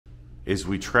as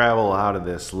we travel out of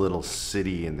this little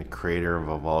city in the crater of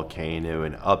a volcano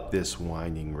and up this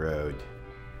winding road.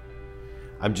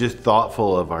 I'm just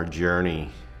thoughtful of our journey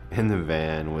in the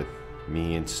van with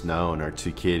me and Snow and our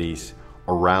two kitties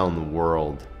around the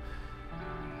world.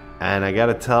 And I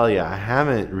gotta tell you, I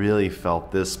haven't really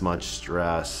felt this much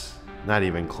stress, not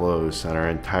even close, on our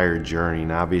entire journey.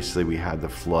 And obviously we had the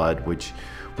flood, which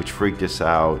freaked us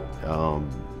out.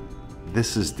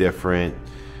 This is different.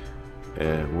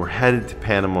 We're headed to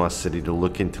Panama City to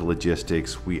look into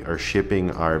logistics. We are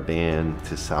shipping our van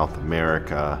to South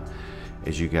America,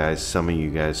 as some of you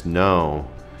guys know.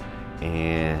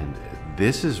 And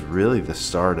this is really the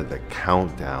start of the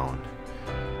countdown.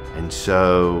 And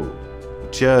so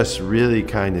just really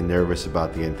kind of nervous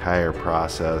about the entire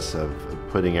process of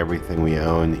putting everything we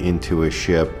own into a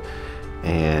ship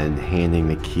and handing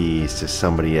the keys to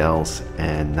somebody else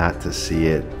and not to see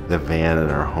the van in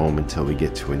our home until we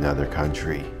get to another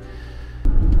country.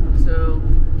 So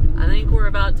I think we're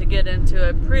about to get into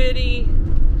a pretty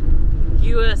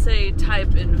USA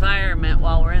type environment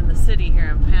while we're in the city here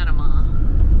in Panama.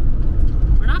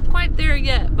 We're not quite there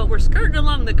yet, but we're skirting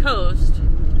along the coast,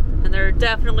 and there are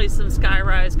definitely some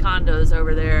skyrise condos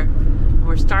over there. And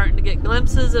we're starting to get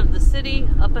glimpses of the city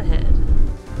up ahead.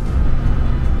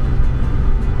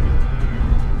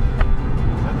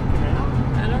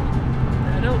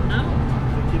 I don't know. I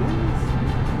think it is.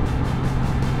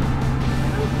 I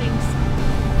don't think so.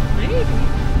 Maybe.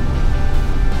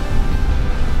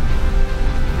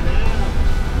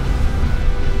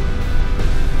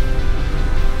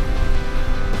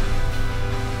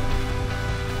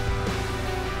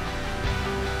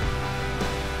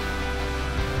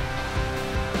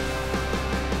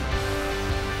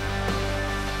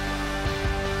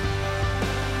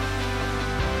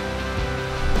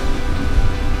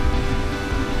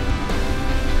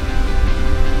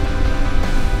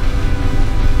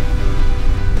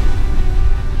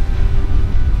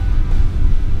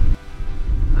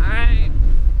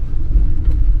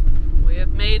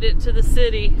 To the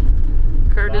city.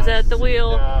 Curt is at the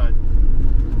wheel.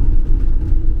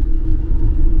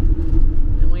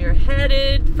 And we are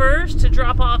headed first to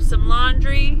drop off some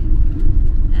laundry,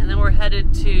 and then we're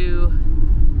headed to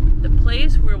the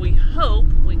place where we hope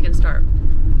we can start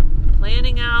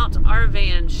planning out our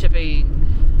van shipping.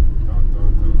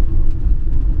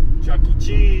 Chuck E.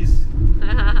 Cheese.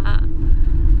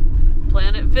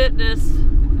 Planet Fitness.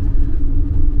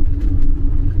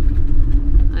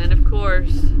 And of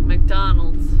course,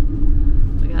 McDonald's.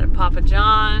 We got a Papa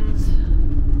John's,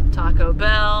 Taco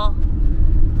Bell.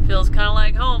 Feels kind of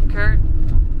like home, Curt.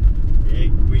 Hey,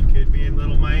 we could be in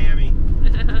Little Miami.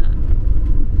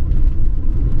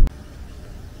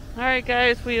 Alright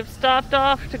guys, we have stopped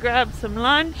off to grab some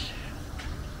lunch.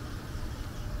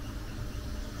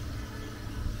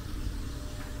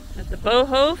 At the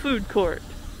Boho Food Court.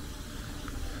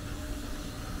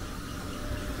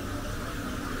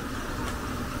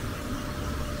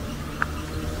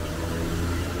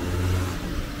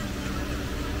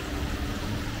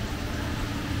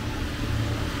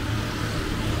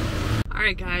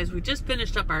 Alright guys, we just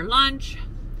finished up our lunch,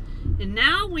 and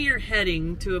now we are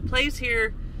heading to a place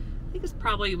here, I think it's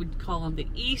probably would call on the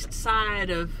east side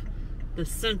of the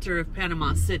center of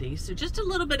Panama City, so just a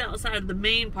little bit outside of the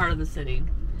main part of the city.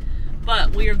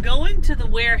 But we are going to the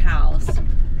warehouse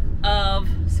of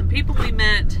some people we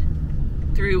met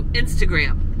through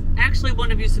Instagram. Actually,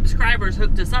 one of you subscribers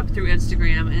hooked us up through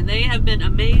Instagram, and they have been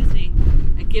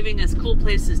amazing at giving us cool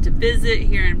places to visit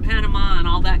here in Panama and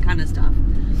all that kind of stuff.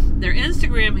 Their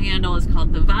Instagram handle is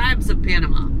called The Vibes of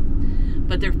Panama.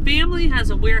 But their family has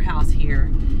a warehouse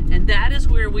here, and that is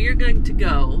where we are going to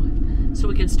go so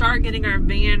we can start getting our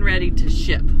van ready to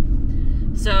ship.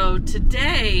 So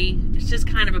today, it's just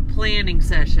kind of a planning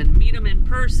session. Meet them in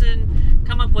person,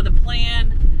 come up with a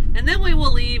plan, and then we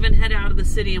will leave and head out of the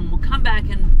city, and we'll come back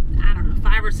in, I don't know,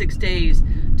 5 or 6 days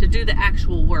to do the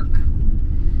actual work.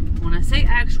 When I say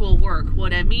actual work,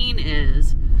 what I mean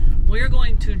is we're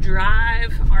going to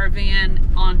drive our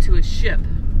van onto a ship.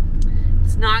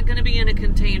 It's not going to be in a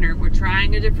container. We're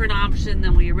trying a different option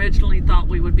than we originally thought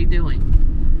we would be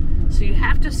doing. So you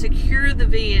have to secure the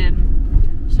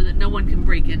van so that no one can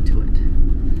break into it.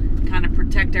 Kind of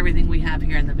protect everything we have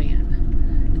here in the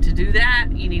van. And to do that,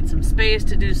 you need some space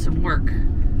to do some work.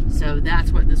 So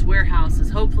that's what this warehouse is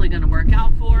hopefully going to work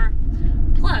out for.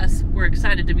 Plus, we're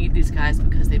excited to meet these guys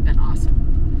because they've been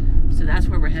awesome. So that's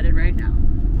where we're headed right now.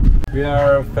 We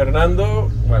are Fernando,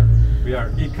 well, we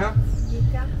are Ika,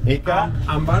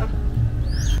 Ambar,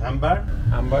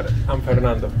 and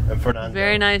Fernando.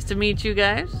 Very nice to meet you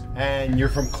guys. And you're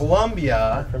from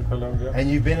Colombia. From Colombia.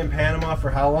 And you've been in Panama for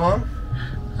how long?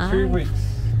 3 weeks.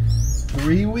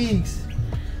 3 weeks.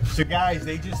 So guys,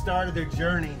 they just started their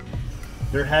journey.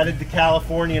 They're headed to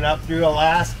California and up through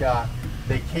Alaska.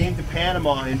 They came to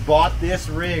Panama and bought this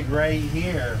rig right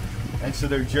here. And so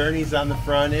their journey's on the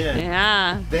front end.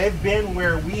 Yeah. They've been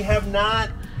where we have not.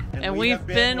 And we've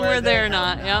been where they're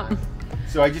not. Yep.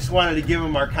 So I just wanted to give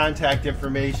them our contact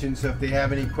information, so if they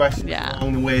have any questions Yeah.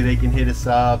 along the way, they can hit us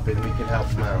up and we can help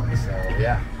them out. So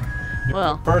yeah.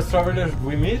 Well. First travelers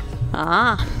we meet.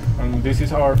 Ah. And this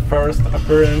is our first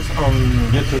appearance on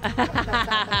YouTube.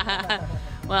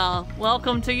 Well,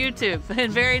 welcome to YouTube.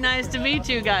 And very nice to meet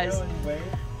you guys.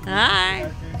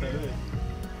 Hi.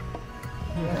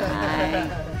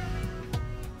 Hi.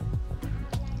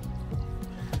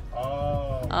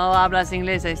 Oh, hablas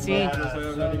inglés, I see. Yes.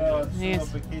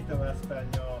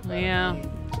 Yeah.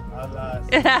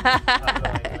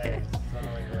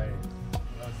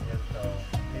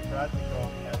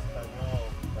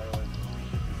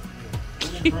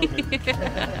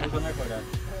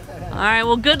 All right,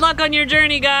 well, good luck on your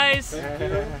journey, guys.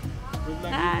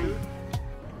 Bye.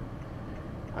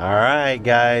 All right,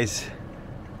 guys.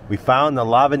 We found the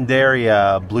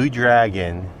Lavanderia Blue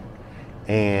Dragon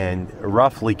and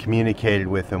roughly communicated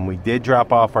with them. We did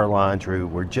drop off our laundry.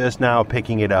 We're just now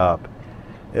picking it up.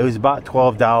 It was about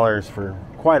 $12 for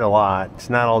quite a lot. It's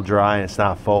not all dry and it's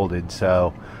not folded,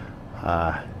 so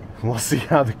we'll see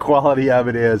how the quality of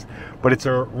it is. But it's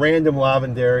a random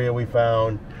Lavanderia we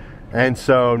found. And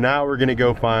so now we're gonna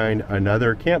go find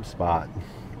another camp spot.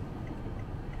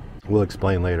 We'll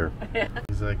explain later.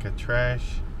 He's like a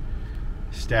trash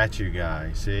statue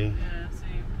guy, see? Yeah,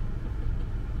 same.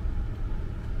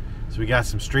 So we got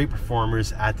some street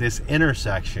performers at this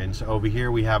intersection. So over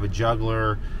here we have a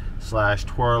juggler slash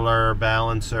twirler,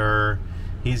 balancer.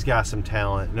 He's got some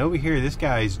talent. And over here, this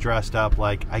guy's dressed up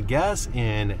like, I guess,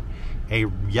 in a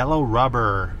yellow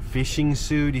rubber fishing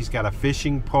suit. He's got a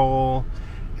fishing pole,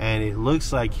 and it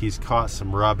looks like he's caught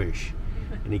some rubbish.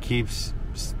 And he keeps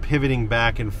pivoting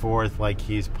back and forth like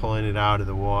he's pulling it out of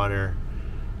the water.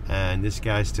 And this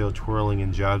guy's still twirling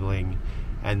and juggling.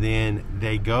 And then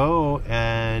they go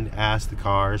and ask the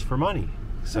cars for money.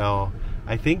 So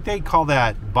I think they call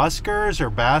that buskers or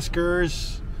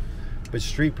baskers, but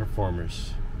street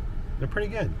performers. They're pretty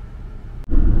good.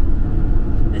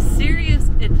 A serious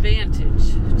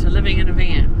advantage to living in a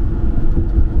van.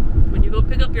 When you go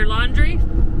pick up your laundry,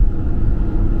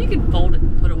 you can fold it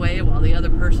and put away while the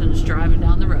other person is driving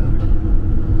down the road.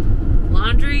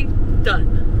 Laundry,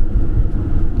 done.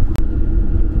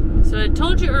 So I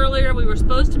told you earlier we were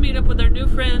supposed to meet up with our new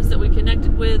friends that we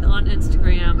connected with on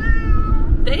Instagram.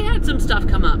 They had some stuff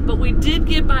come up, but we did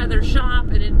get by their shop,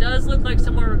 and it does look like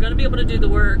somewhere we're going to be able to do the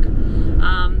work.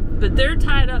 But they're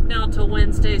tied up now till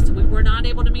Wednesday, so we were not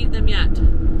able to meet them yet.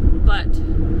 But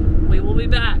we will be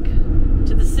back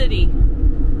to the city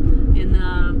in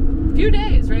a few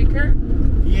days, right, Kurt?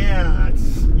 Yeah,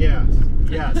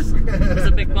 yes. It's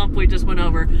a big bump we just went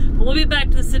over. But we'll be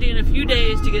back to the city in a few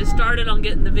days to get started on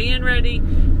getting the van ready,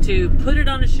 to put it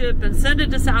on a ship and send it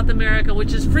to South America,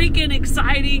 which is freaking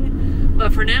exciting.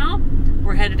 But for now,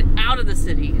 we're headed out of the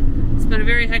city. It's been a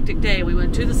very hectic day. We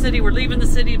went to the city, we're leaving the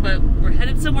city, but we're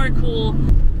headed somewhere cool.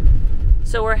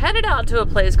 So we're headed out to a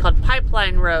place called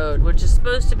Pipeline Road, which is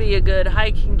supposed to be a good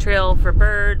hiking trail for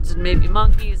birds and maybe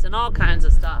monkeys and all kinds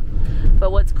of stuff.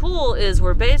 But what's cool is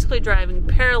we're basically driving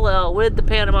parallel with the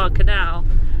Panama Canal.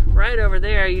 Right over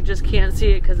there, you just can't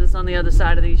see it because it's on the other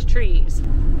side of these trees.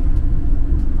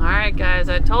 Alright guys,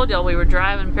 I told y'all we were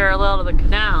driving parallel to the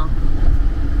canal.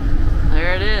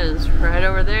 There it is, right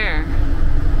over there.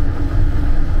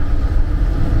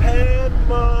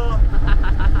 Panama.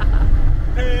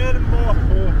 Panama.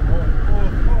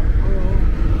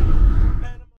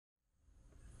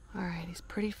 Alright, he's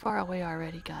pretty far away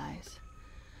already, guys.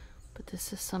 But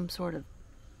this is some sort of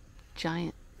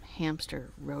giant hamster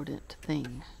rodent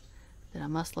thing that I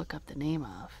must look up the name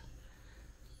of.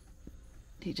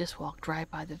 He just walked right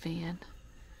by the van.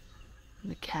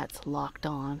 And the cat's locked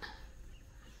on.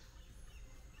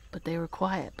 But they were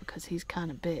quiet because he's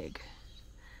kind of big.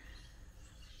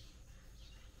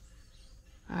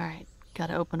 Alright,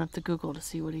 gotta open up the Google to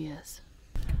see what he is.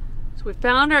 So we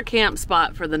found our camp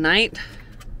spot for the night.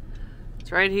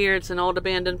 It's right here. It's an old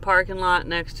abandoned parking lot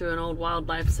next to an old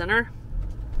wildlife center.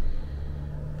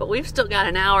 But we've still got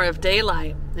an hour of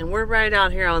daylight, and we're right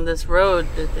out here on this road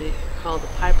that they call the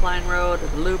Pipeline Road or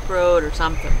the Loop Road or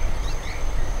something.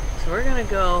 So we're gonna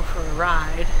go for a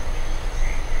ride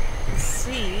and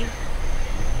see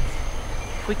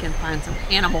if we can find some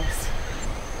animals.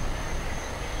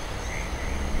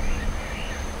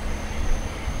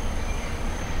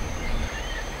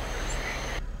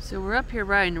 So we're up here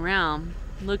riding around,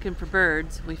 looking for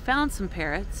birds. We found some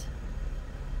parrots,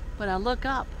 but I look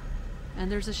up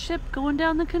and there's a ship going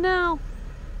down the canal.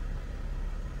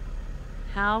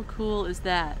 How cool is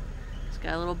that? It's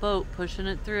got a little boat pushing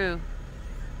it through.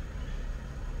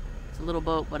 It's a little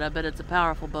boat, but I bet it's a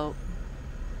powerful boat.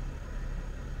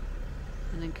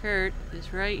 And then Curt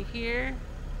is right here,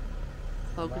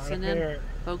 focusing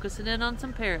in on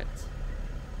some parrots.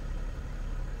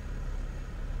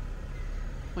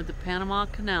 With the Panama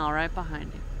Canal right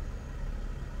behind him.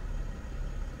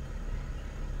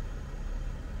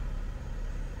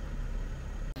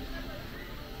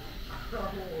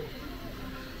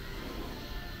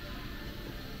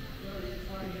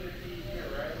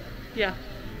 Yeah.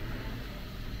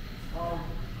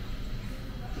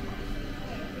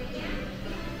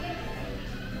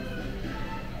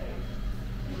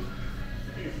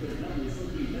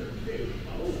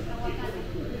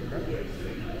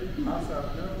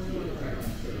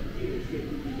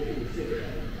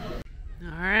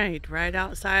 Alright, right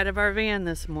outside of our van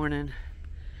this morning,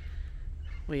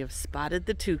 we have spotted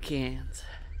the toucans.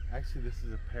 Actually, this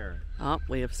is a parrot. Oh,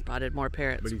 we have spotted more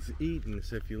parrots. But he's eating,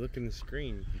 so if you look in the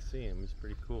screen, you can see him. He's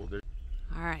pretty cool.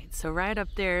 Alright, so right up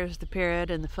there is the parrot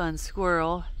and the fun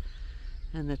squirrel.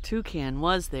 And the toucan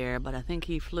was there, but I think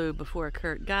he flew before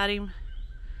Curt got him.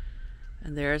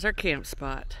 And there's our camp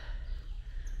spot.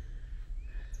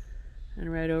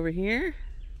 And right over here,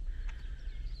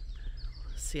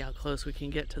 let's see how close we can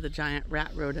get to the giant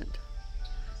rat rodent.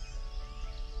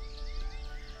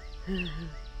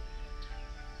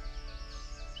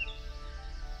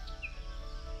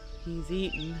 He's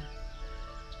eating.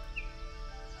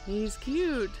 He's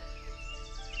cute.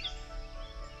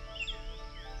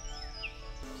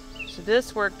 So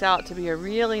this worked out to be a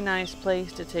really nice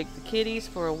place to take the kitties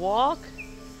for a walk.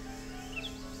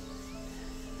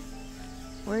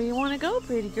 Where you want to go,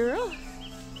 pretty girl?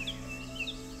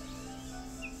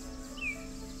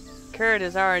 Curt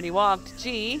has already walked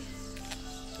G.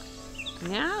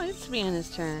 Now it's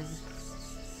Savannah's turn.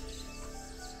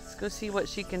 Let's go see what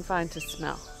she can find to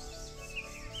smell.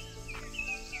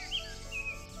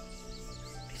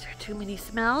 Is there too many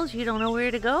smells? You don't know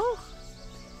where to go?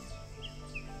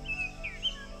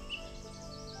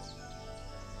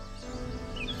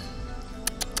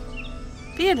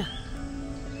 Vienna.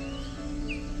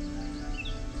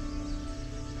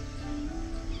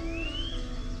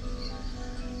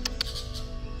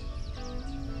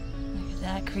 Look at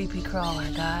that creepy crawler,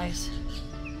 guys.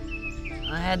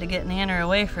 I had to get Nanner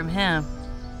away from him.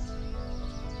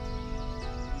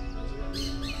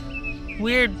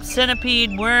 Weird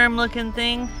centipede worm looking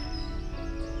thing.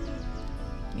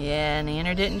 Yeah,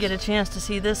 Nanner didn't get a chance to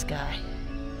see this guy.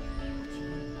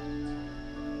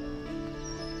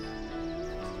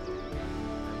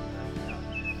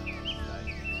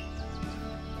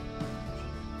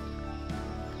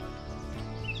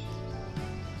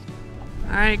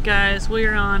 Alright guys, we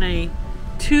are on a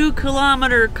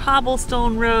 2-kilometer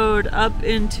cobblestone road up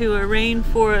into a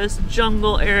rainforest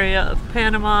jungle area of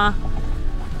Panama.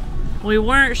 We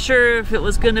weren't sure if it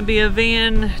was going to be a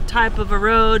van type of a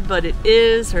road, but it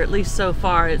is, or at least so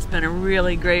far it's been a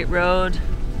really great road.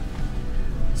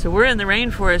 So we're in the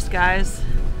rainforest, guys.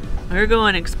 We're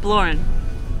going exploring.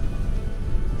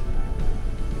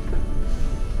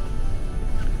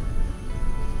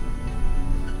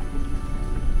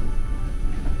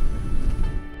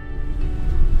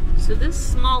 So this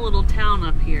small little town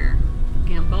up here,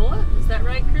 Gamboa, is that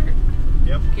right, Curt?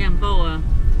 Yep. Gamboa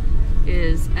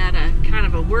is at a kind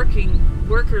of a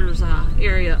workers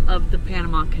area of the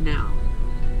Panama Canal.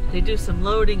 They do some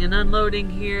loading and unloading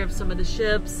here of some of the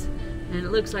ships, and it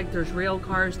looks like there's rail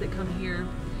cars that come here.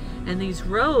 And these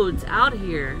roads out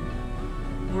here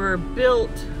were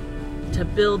built to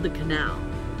build the canal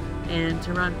and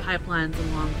to run pipelines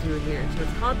along through here. So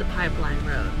it's called the Pipeline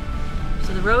Road.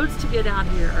 So the roads to get out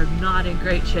here are not in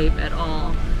great shape at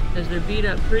all, as they're beat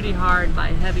up pretty hard by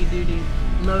heavy duty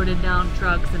loaded down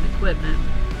trucks and equipment.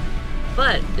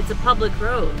 But it's a public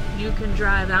road. You can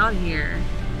drive out here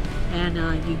and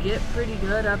you get pretty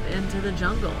good up into the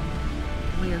jungle.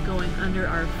 We are going under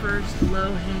our first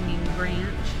low-hanging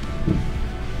branch.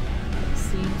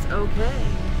 Seems okay.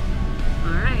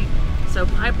 Alright, so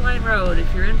Pipeline Road,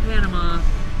 if you're in Panama,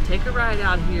 take a ride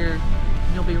out here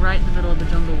and you'll be right in the middle of the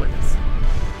jungle with us.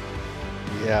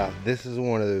 Yeah, this is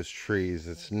one of those trees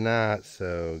that's not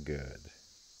so good.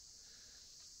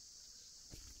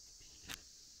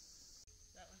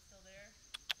 That one still there?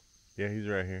 Yeah, he's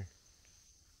right here.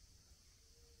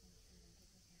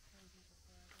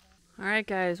 Alright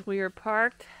guys, we are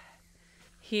parked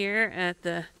here at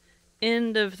the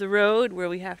end of the road where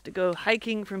we have to go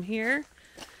hiking from here.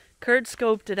 Curt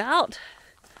scoped it out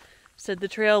Said the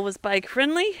trail was bike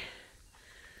friendly.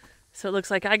 So it looks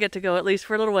like I get to go at least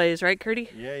for a little ways, right, Curdy?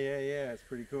 Yeah. It's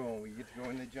pretty cool. We get to go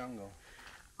in the jungle.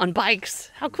 On bikes.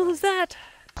 How cool is that?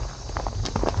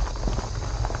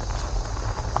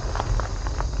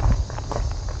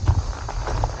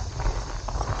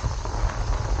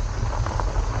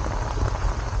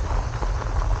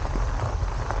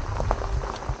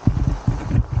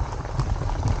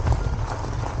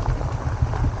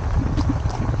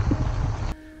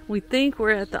 We think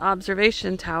we're at the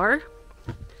observation tower.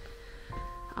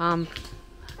 I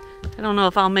don't know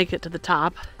if I'll make it to the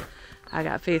top. I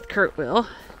got faith Curt will.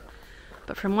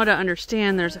 But from what I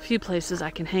understand, there's a few places I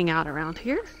can hang out around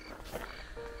here.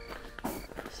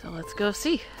 So let's go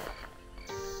see.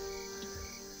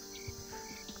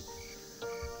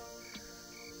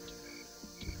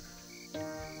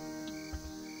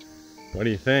 What do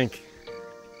you think?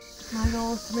 My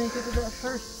goal is to make it to that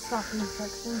first stopping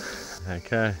section.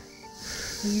 Okay.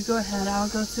 So you go ahead, I'll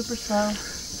go super slow.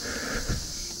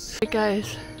 Hey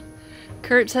guys,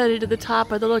 Curt's headed to the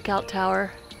top of the lookout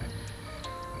tower.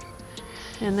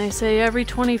 And they say every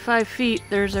 25 feet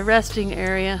there's a resting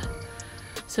area.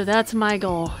 So that's my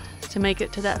goal, is to make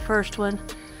it to that first one.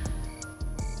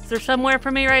 Is there somewhere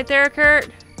for me right there, Curt?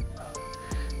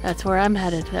 That's where I'm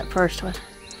headed, that first one.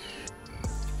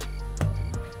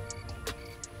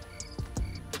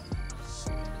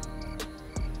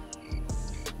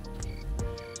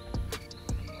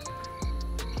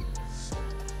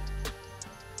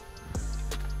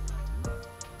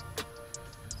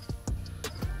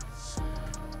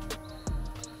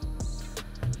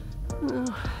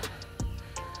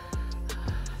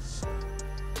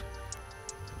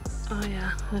 Oh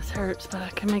yeah, this hurts, but I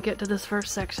can make it to this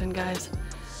first section, guys.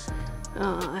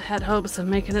 I had hopes of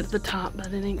making it to the top,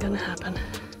 but it ain't gonna happen.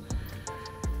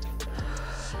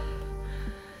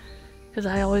 Because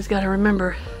I always gotta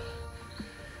remember,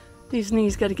 these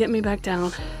knees gotta get me back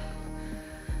down.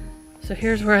 So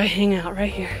here's where I hang out,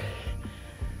 right here.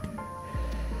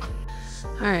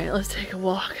 Alright, let's take a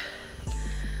walk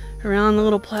around the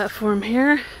little platform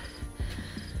here.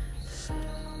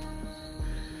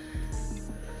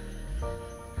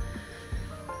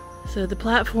 So the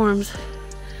platforms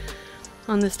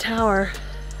on this tower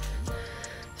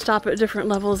stop at different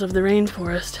levels of the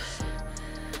rainforest.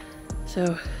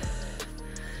 So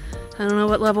I don't know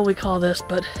what level we call this,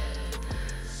 but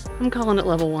I'm calling it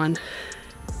level 1.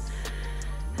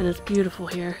 And it's beautiful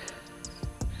here.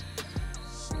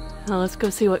 Now let's go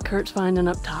see what Curt's finding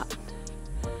up top.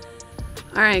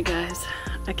 Alright guys,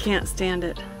 I can't stand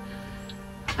it.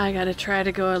 I gotta try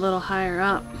to go a little higher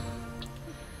up.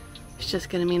 It's just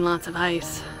gonna mean lots of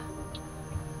ice.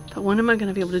 But when am I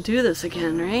gonna be able to do this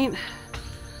again, right?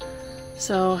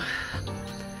 So,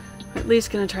 I'm at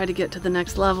least gonna try to get to the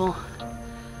next level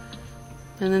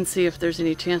and then see if there's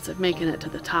any chance of making it to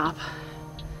the top.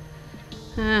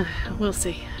 We'll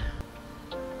see.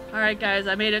 Alright guys,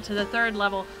 I made it to the 3rd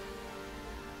level,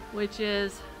 which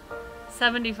is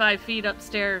 75 feet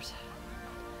upstairs.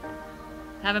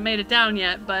 Haven't made it down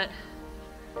yet, but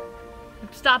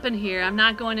I'm stopping here. I'm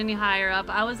not going any higher up.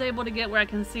 I was able to get where I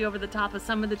can see over the top of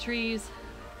some of the trees.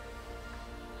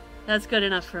 That's good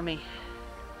enough for me.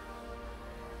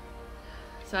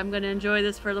 So I'm going to enjoy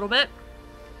this for a little bit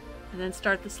and then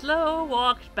start the slow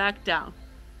walk back down.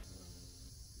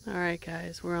 Alright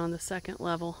guys, we're on the 2nd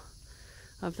level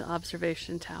of the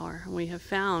observation tower. We have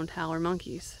found howler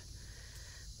monkeys,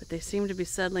 but they seem to be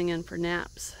settling in for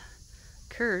naps.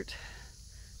 Curt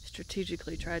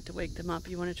strategically tried to wake them up.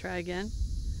 You want to try again?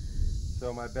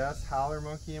 So my best howler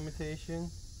monkey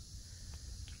imitation.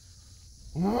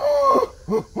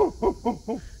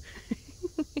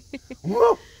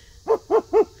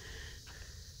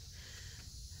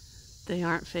 They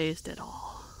aren't fazed at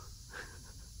all.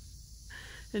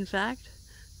 In fact,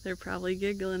 they're probably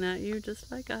giggling at you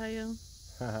just like I am.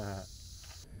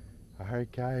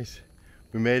 Alright guys,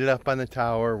 we made it up on the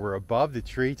tower. We're above the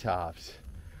treetops,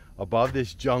 above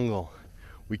this jungle.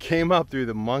 We came up through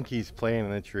the monkeys playing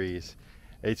in the trees.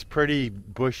 It's pretty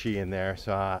bushy in there,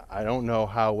 so I don't know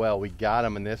how well we got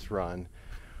them in this run,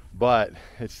 but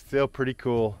it's still pretty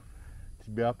cool to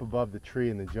be up above the tree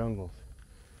in the jungles.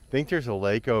 I think there's a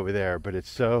lake over there, but it's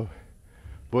so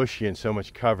bushy and so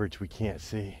much coverage we can't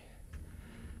see.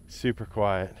 Super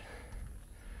quiet.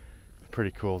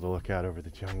 Pretty cool to look out over the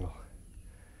jungle.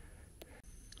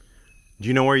 Do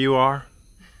you know where you are?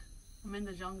 I'm in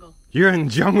the jungle. You're in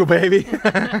the jungle, baby.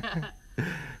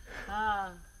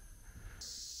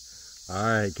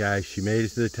 Alright guys, she made it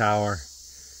to the tower.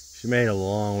 She made a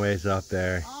long ways up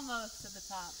there. Almost to the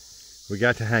top. We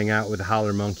got to hang out with the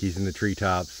howler monkeys in the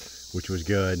treetops, which was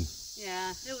good.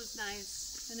 Yeah, it was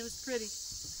nice. and it was pretty.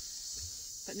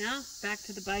 But now, back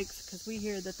to the bikes, because we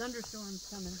hear the thunderstorms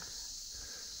coming.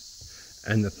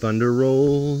 And the thunder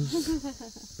rolls.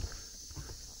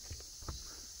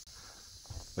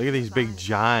 Look at these big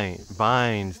giant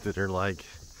vines that are like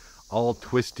all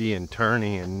twisty and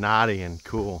turny and knotty and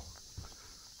cool.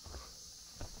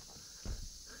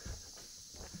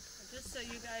 Just so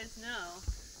you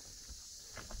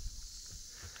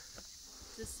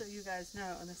guys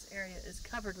know, this area is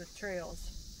covered with trails.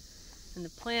 And the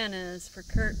plan is for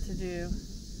Curt to do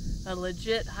a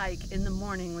legit hike in the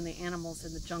morning when the animals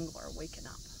in the jungle are waking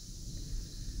up.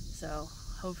 So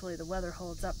hopefully the weather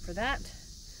holds up for that,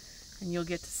 and you'll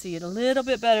get to see it a little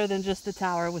bit better than just the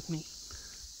tower with me.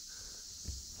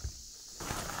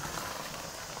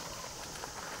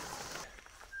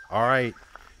 All right,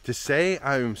 to say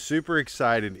I'm super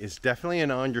excited is definitely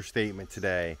an understatement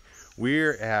today.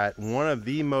 We're at one of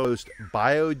the most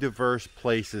biodiverse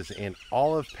places in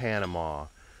all of Panama.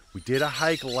 We did a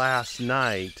hike last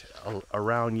night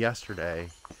around yesterday.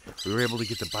 We were able to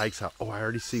get the bikes out. Oh, I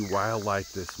already see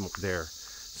wildlife there.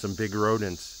 Some big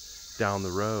rodents down the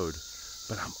road.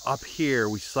 But I'm up here.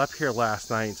 We slept here last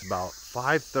night. It's about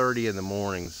 5:30 in the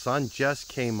morning. The sun just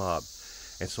came up.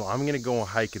 And so I'm going to go and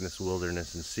hike in this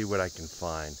wilderness and see what I can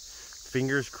find.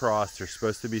 Fingers crossed, there's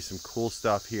supposed to be some cool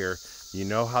stuff here. You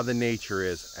know how the nature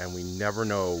is, and we never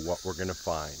know what we're going to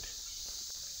find.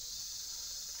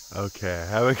 Okay, I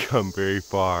haven't come very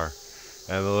far.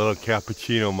 And the little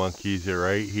cappuccino monkeys are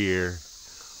right here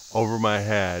over my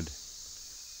head.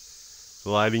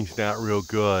 The lighting's not real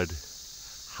good.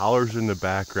 Howlers in the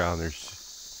background. There's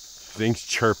things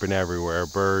chirping everywhere,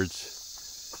 birds.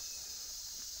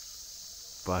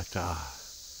 But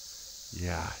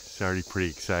yeah, it's already pretty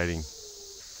exciting.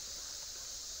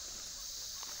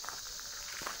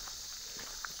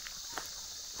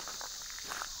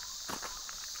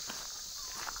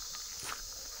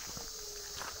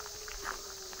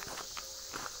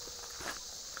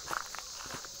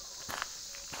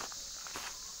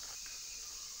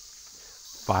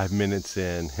 Five minutes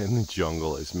in, and the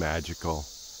jungle is magical.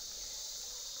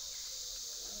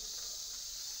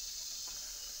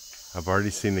 I've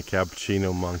already seen the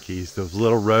cappuccino monkeys, those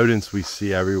little rodents we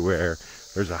see everywhere.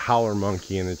 There's a howler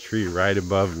monkey in the tree right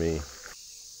above me.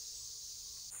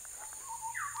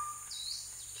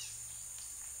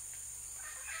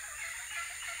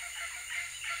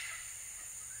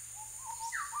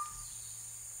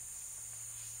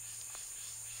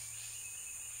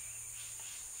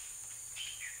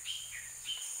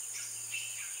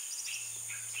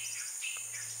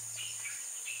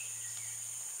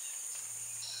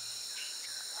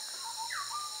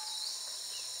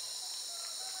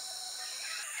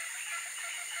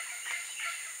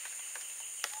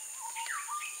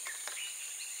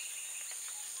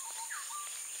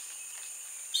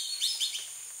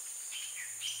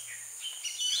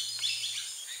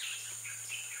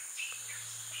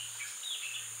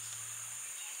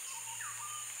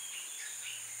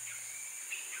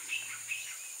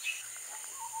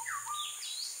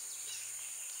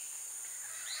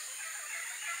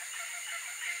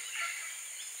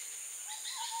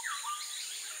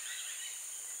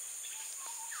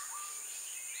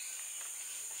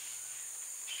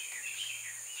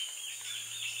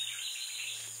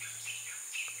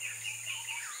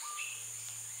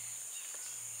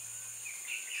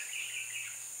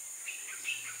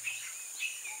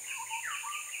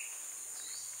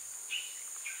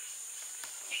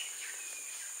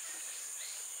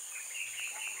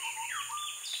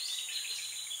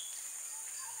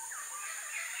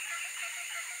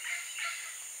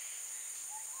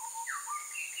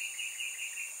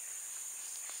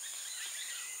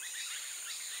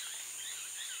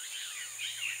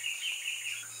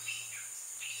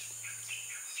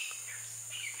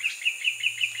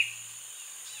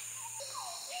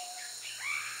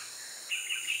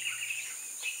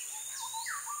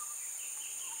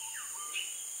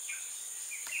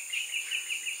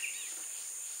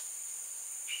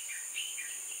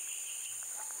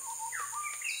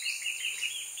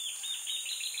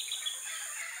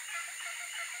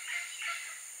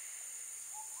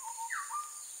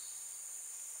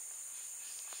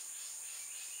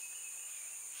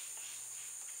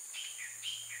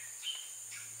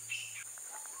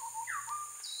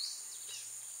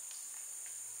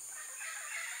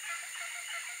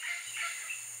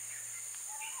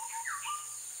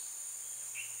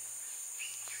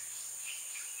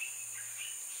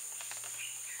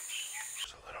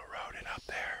 Up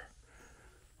there.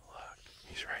 Look,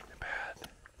 he's right in the path.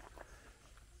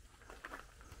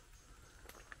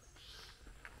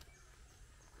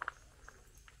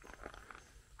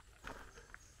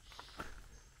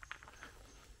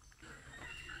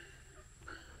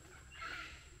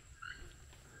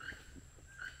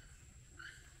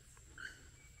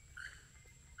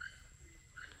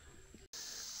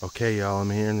 Okay, y'all,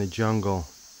 I'm here in the jungle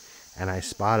and I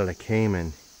spotted a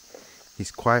caiman.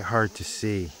 He's quite hard to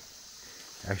see.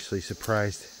 Actually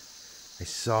surprised I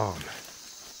saw him.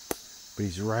 But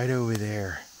he's right over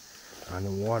there on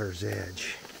the water's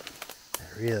edge.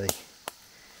 I really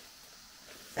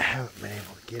haven't been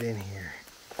able to get in here.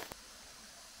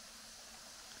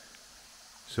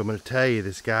 So I'm going to tell you,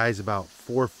 this guy's about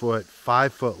 4 foot,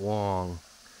 5 foot long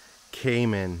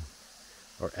caiman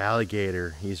or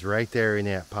alligator. He's right there in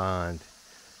that pond.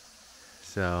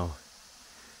 So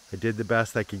I did the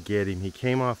best I could get him. He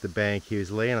came off the bank. He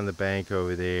was laying on the bank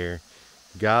over there.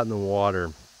 Got in the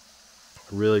water.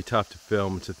 Really tough to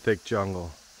film. It's a thick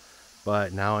jungle.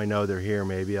 But now I know they're here.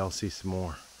 Maybe I'll see some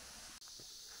more.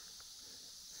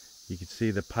 You can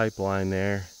see the pipeline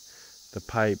there. The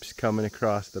pipes coming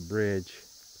across the bridge.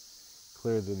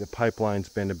 Clearly the pipeline's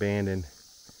been abandoned,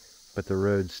 but the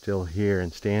road's still here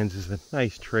and stands as a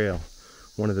nice trail.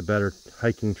 One of the better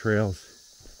hiking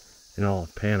trails in all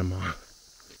of Panama.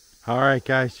 Alright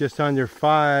guys, just under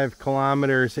 5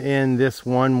 kilometers in this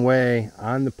one way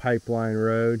on the pipeline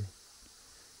road.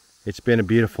 It's been a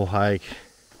beautiful hike.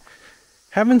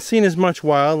 Haven't seen as much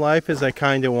wildlife as I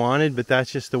kind of wanted, but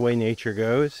that's just the way nature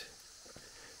goes.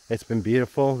 It's been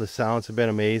beautiful. The sounds have been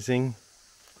amazing.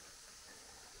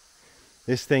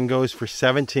 This thing goes for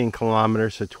 17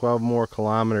 kilometers, so 12 more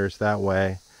kilometers that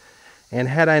way. And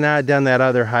had I not done that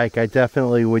other hike, I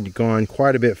definitely would have gone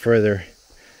quite a bit further.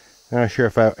 Not sure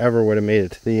if I ever would have made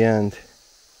it to the end.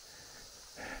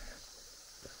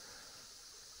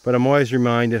 But I'm always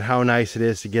reminded how nice it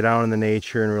is to get out in the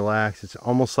nature and relax. It's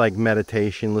almost like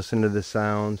meditation, listen to the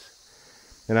sounds.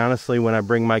 And honestly, when I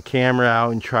bring my camera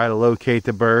out and try to locate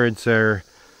the birds or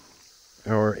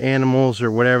animals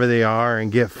or whatever they are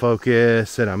and get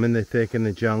focused and I'm in the thick in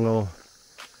the jungle,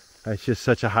 it's just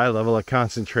such a high level of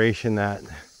concentration that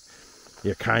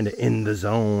you're kind of in the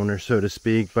zone, or so to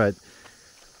speak. But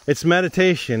it's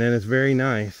meditation and it's very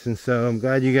nice, and so I'm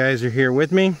glad you guys are here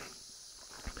with me.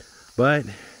 But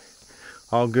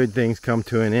all good things come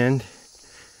to an end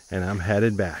and I'm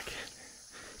headed back.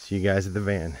 See you guys at the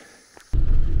van.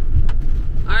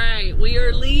 Alright, we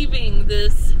are leaving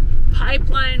this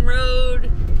pipeline road,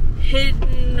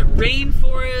 hidden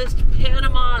rainforest,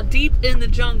 Panama, deep in the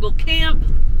jungle camp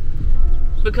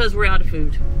because we're out of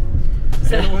food.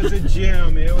 So, it was a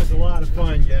gem. It was a lot of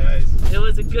fun, guys. It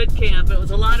was a good camp. It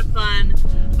was a lot of fun.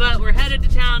 But we're headed to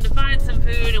town to find some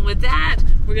food, and with that,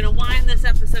 we're going to wind this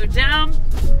episode down.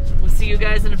 We'll see you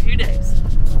guys in a few days.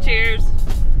 Cheers.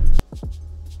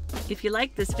 If you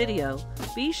like this video,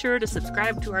 be sure to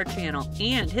subscribe to our channel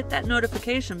and hit that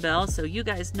notification bell so you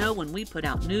guys know when we put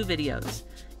out new videos.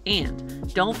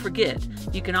 And don't forget,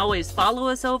 you can always follow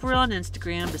us over on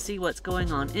Instagram to see what's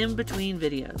going on in between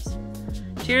videos.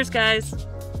 Cheers, guys!